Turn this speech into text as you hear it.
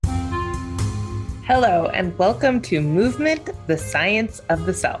Hello, and welcome to Movement, the Science of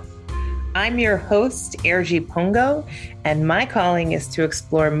the Self. I'm your host, Erji Pongo, and my calling is to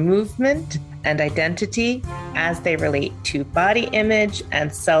explore movement and identity as they relate to body image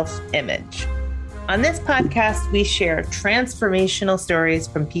and self-image. On this podcast, we share transformational stories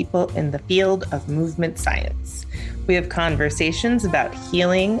from people in the field of movement science. We have conversations about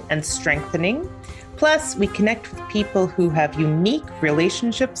healing and strengthening. Plus, we connect with people who have unique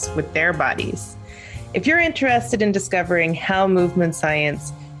relationships with their bodies. If you're interested in discovering how movement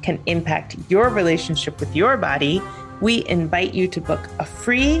science can impact your relationship with your body, we invite you to book a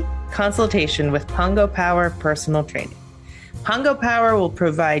free consultation with Pongo Power Personal Training. Pongo Power will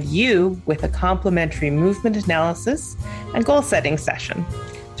provide you with a complimentary movement analysis and goal-setting session.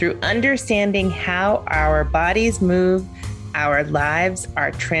 Through understanding how our bodies move, our lives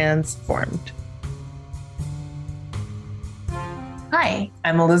are transformed. Hi,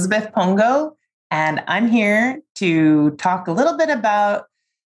 I'm Elizabeth Pongo, and I'm here to talk a little bit about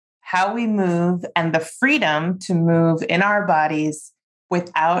how we move and the freedom to move in our bodies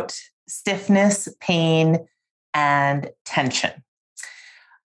without stiffness, pain, and tension.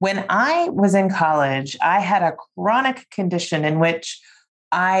 When I was in college, I had a chronic condition in which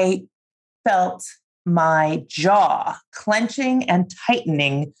I felt my jaw clenching and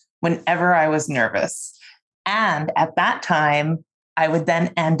tightening whenever I was nervous. And at that time, I would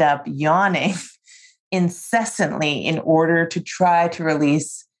then end up yawning incessantly in order to try to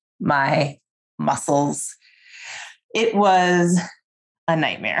release my muscles. It was a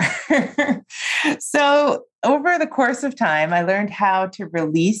nightmare. So over the course of time, I learned how to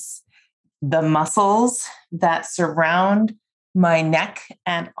release the muscles that surround my neck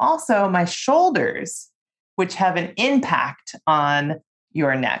and also my shoulders, which have an impact on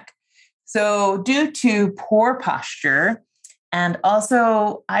your neck. So due to poor posture, and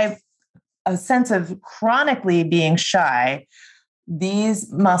also I've a sense of chronically being shy,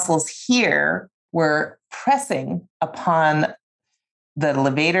 these muscles here were pressing upon the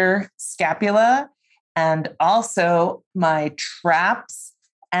levator scapula and also my traps,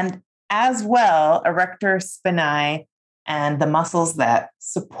 and as well erector spinae and the muscles that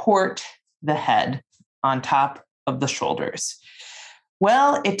support the head on top of the shoulders.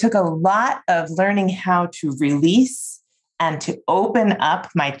 Well, it took a lot of learning how to release and to open up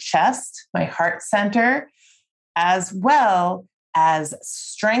my chest, my heart center, as well as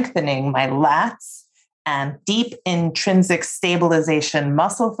strengthening my lats and deep intrinsic stabilization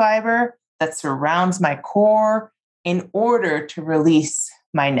muscle fiber that surrounds my core in order to release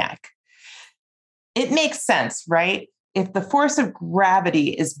my neck. It makes sense, right? If the force of gravity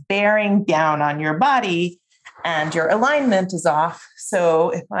is bearing down on your body and your alignment is off,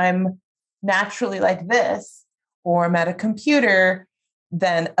 so if I'm naturally like this, or I'm at a computer,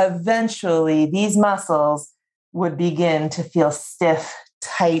 then eventually these muscles would begin to feel stiff,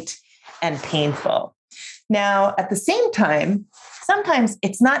 tight, and painful. Now, at the same time, sometimes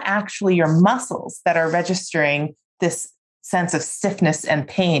it's not actually your muscles that are registering this sense of stiffness and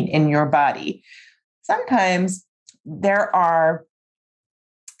pain in your body. Sometimes there are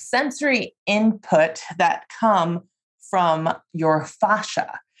sensory input that come from your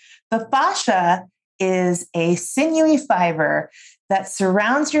fascia. The fascia is a sinewy fiber that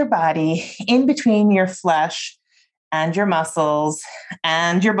surrounds your body in between your flesh and your muscles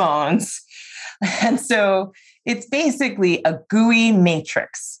and your bones. And so it's basically a gooey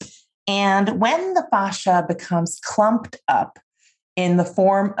matrix. And when the fascia becomes clumped up in the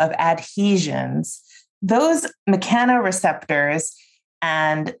form of adhesions, those mechanoreceptors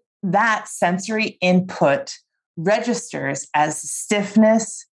and that sensory input registers as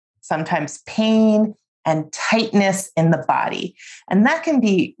stiffness, sometimes pain and tightness in the body. And that can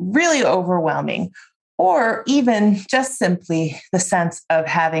be really overwhelming, or even just simply the sense of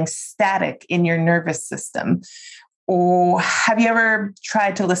having static in your nervous system. Or have you ever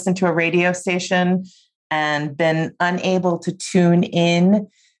tried to listen to a radio station and been unable to tune in?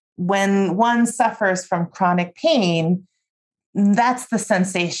 When one suffers from chronic pain, that's the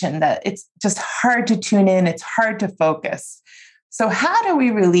sensation that it's just hard to tune in, it's hard to focus. So how do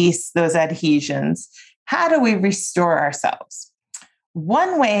we release those adhesions? How do we restore ourselves?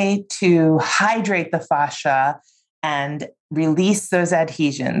 One way to hydrate the fascia and release those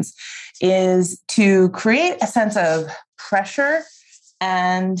adhesions is to create a sense of pressure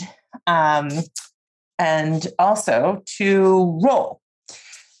and also to roll.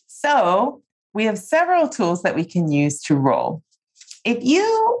 So we have several tools that we can use to roll. If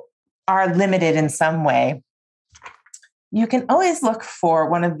you are limited in some way, you can always look for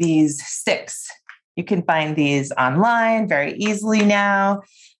one of these sticks. You can find these online very easily now.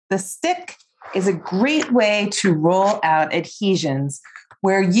 The stick is a great way to roll out adhesions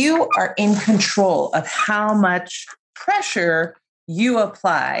where you are in control of how much pressure you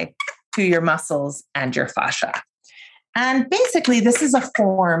apply to your muscles and your fascia. And basically, this is a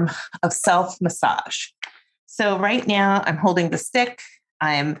form of self-massage. So right now, I'm holding the stick,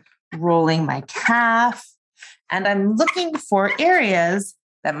 I'm rolling my calf, and I'm looking for areas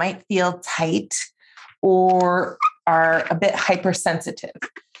that might feel tight or are a bit hypersensitive.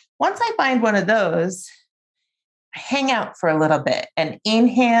 Once I find one of those, I hang out for a little bit and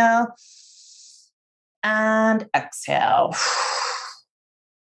inhale and exhale.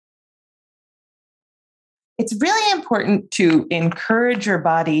 It's really important to encourage your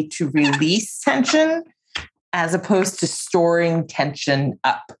body to release tension as opposed to storing tension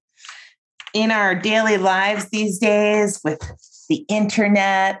up. In our daily lives these days, with the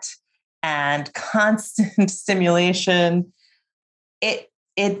internet and constant stimulation,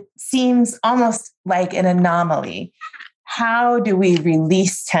 it seems almost like an anomaly. How do we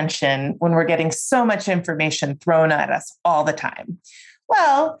release tension when we're getting so much information thrown at us all the time?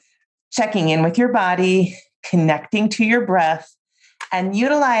 Well, checking in with your body, connecting to your breath, and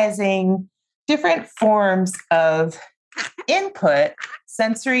utilizing different forms of input,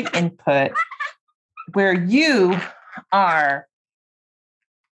 sensory input, where you are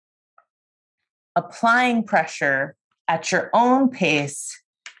applying pressure at your own pace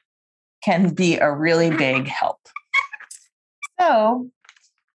can be a really big help. So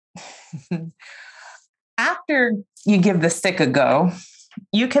after you give the stick a go,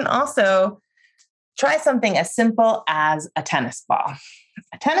 you can also try something as simple as a tennis ball.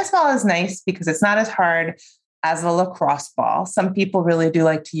 A tennis ball is nice because it's not as hard as a lacrosse ball. Some people really do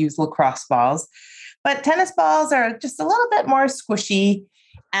like to use lacrosse balls, but tennis balls are just a little bit more squishy,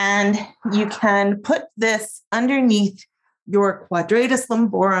 and you can put this underneath your quadratus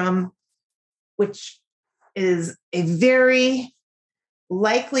lumborum, which is a very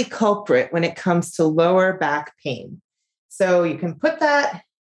likely culprit when it comes to lower back pain. So you can put that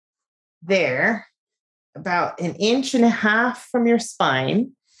there, about 1.5 inches from your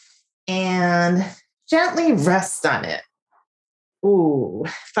spine, and gently rest on it. Ooh,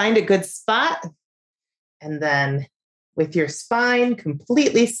 find a good spot. And then with your spine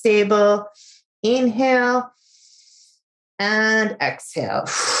completely stable, inhale and exhale.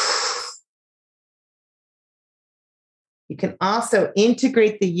 You can also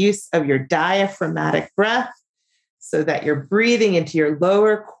integrate the use of your diaphragmatic breath so that you're breathing into your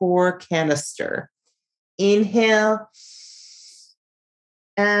lower core canister. Inhale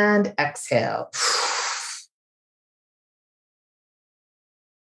and exhale.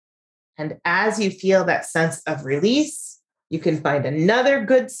 And as you feel that sense of release, you can find another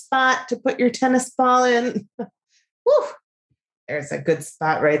good spot to put your tennis ball in. Woo! There's a good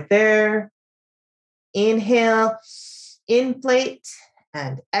spot right there. Inhale, inflate,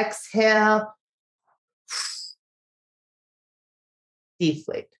 and exhale,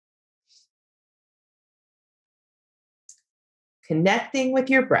 deflate. Connecting with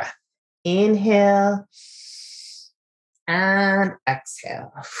your breath. Inhale and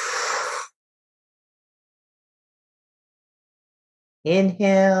exhale.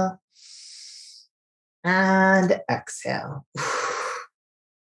 Inhale and exhale.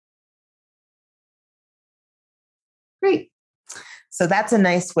 Great. So that's a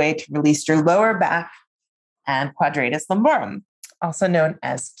nice way to release your lower back and quadratus lumborum, also known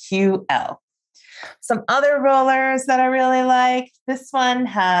as QL. Some other rollers that I really like. This one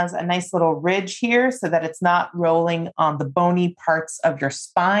has a nice little ridge here so that it's not rolling on the bony parts of your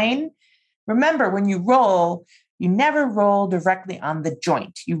spine. Remember, when you roll, you never roll directly on the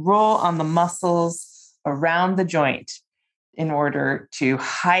joint. You roll on the muscles around the joint in order to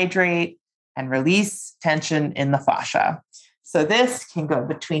hydrate and release tension in the fascia. So this can go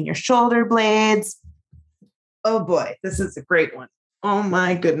between your shoulder blades. Oh boy, this is a great one. Oh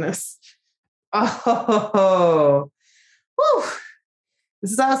my goodness. Oh, whew.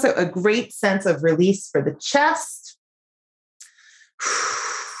 This is also a great sense of release for the chest.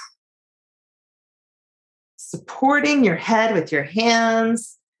 Supporting your head with your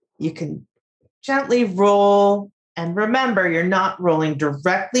hands. You can gently roll. And remember, you're not rolling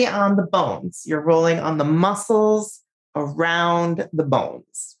directly on the bones. You're rolling on the muscles around the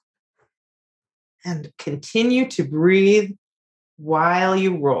bones. And continue to breathe while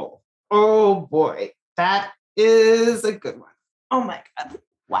you roll. Oh boy, that is a good one. Oh my God.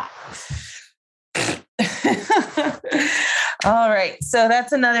 Wow. All right. So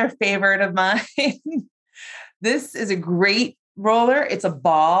that's another favorite of mine. This is a great roller. It's a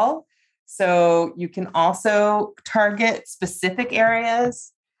ball. So you can also target specific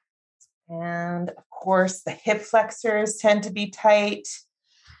areas. And of course, the hip flexors tend to be tight.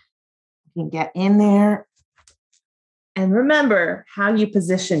 You can get in there. And remember how you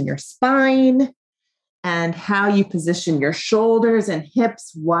position your spine and how you position your shoulders and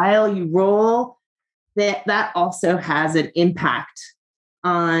hips while you roll. That also has an impact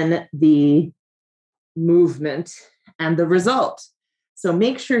on the movement and the result. So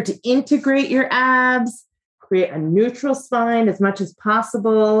make sure to integrate your abs, create a neutral spine as much as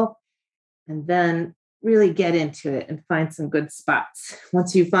possible, and then really get into it and find some good spots.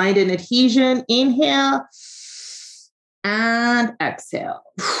 Once you find an adhesion, inhale and exhale.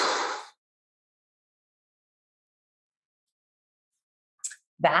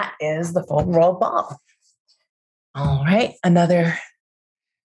 That is the foam roll ball. All right, another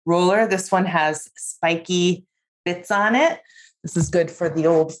roller. This one has spiky bits on it. This is good for the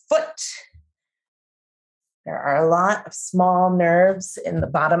old foot. There are a lot of small nerves in the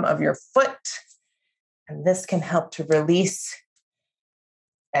bottom of your foot, and this can help to release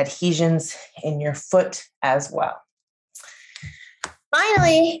adhesions in your foot as well.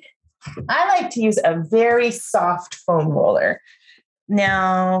 Finally, I like to use a very soft foam roller.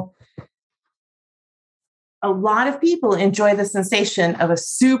 Now, a lot of people enjoy the sensation of a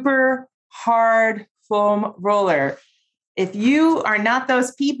super hard foam roller. If you are not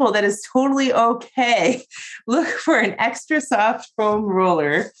those people, that is totally okay. Look for an extra soft foam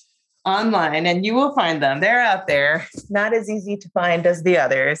roller online and you will find them. They're out there, not as easy to find as the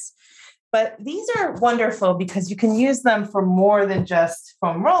others. But these are wonderful because you can use them for more than just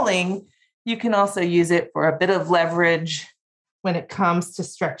foam rolling. You can also use it for a bit of leverage when it comes to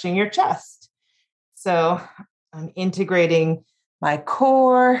stretching your chest. So I'm integrating my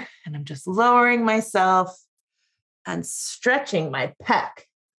core and I'm just lowering myself and stretching my pec.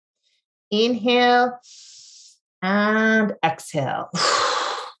 Inhale and exhale.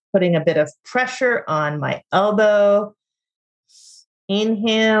 Putting a bit of pressure on my elbow.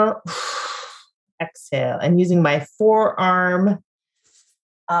 Inhale, exhale, and using my forearm.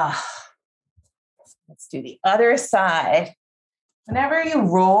 Let's do the other side. Whenever you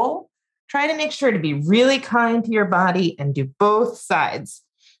roll, try to make sure to be really kind to your body and do both sides,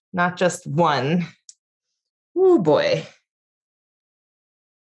 not just one. Oh boy.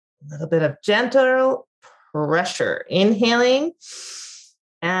 A little bit of gentle pressure. Inhaling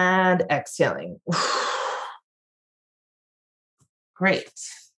and exhaling. Great.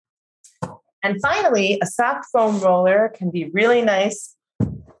 And finally, a soft foam roller can be really nice,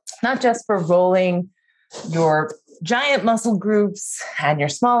 not just for rolling your giant muscle groups and your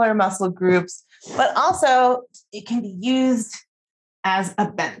smaller muscle groups, but also it can be used as a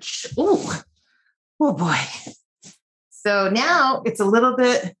bench. Ooh, oh boy. So now it's a little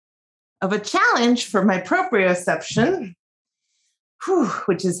bit of a challenge for my proprioception,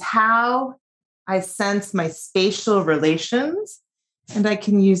 which is how I sense my spatial relations. And I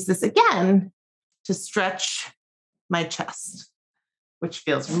can use this again to stretch my chest, which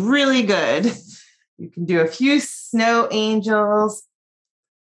feels really good. You can do a few snow angels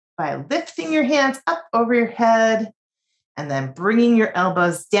by lifting your hands up over your head and then bringing your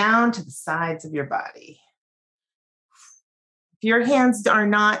elbows down to the sides of your body. If your hands are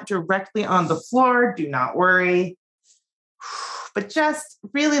not directly on the floor, do not worry, but just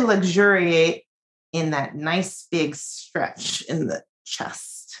really luxuriate in that nice big stretch in the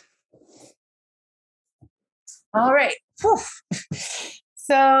chest. All right. Whew.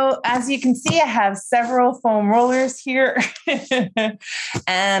 So as you can see, I have several foam rollers here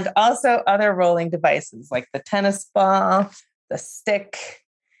and also other rolling devices like the tennis ball, the stick.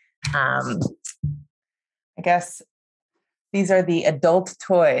 I guess these are the adult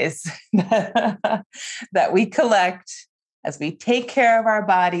toys that we collect as we take care of our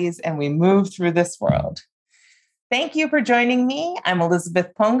bodies and we move through this world. Thank you for joining me. I'm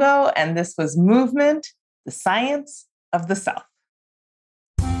Elizabeth Pongo, and this was Movement, the Science of the Self.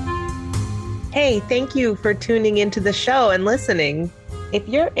 Hey, thank you for tuning into the show and listening. If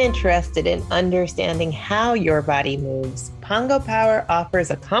you're interested in understanding how your body moves, Pongo Power offers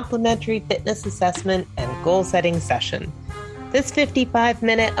a complimentary fitness assessment and goal-setting session. This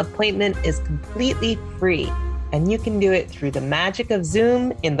 55-minute appointment is completely free, and you can do it through the magic of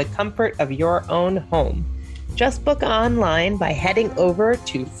Zoom in the comfort of your own home. Just book online by heading over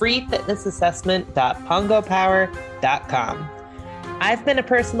to freefitnessassessment.pongopower.com. I've been a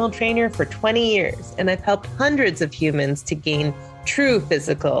personal trainer for 20 years, and I've helped hundreds of humans to gain true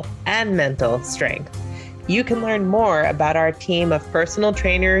physical and mental strength. You can learn more about our team of personal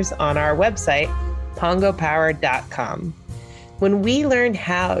trainers on our website, pongopower.com. When we learn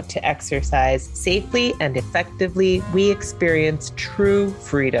how to exercise safely and effectively, we experience true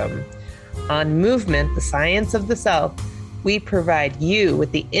freedom. On Movement, the Science of the Self, we provide you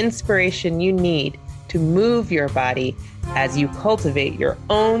with the inspiration you need to move your body as you cultivate your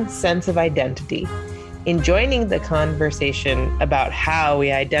own sense of identity. In joining the conversation about how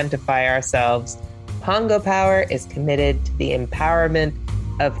we identify ourselves, Pongo Power is committed to the empowerment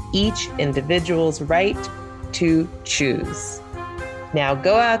of each individual's right to choose. Now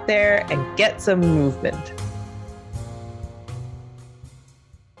go out there and get some movement.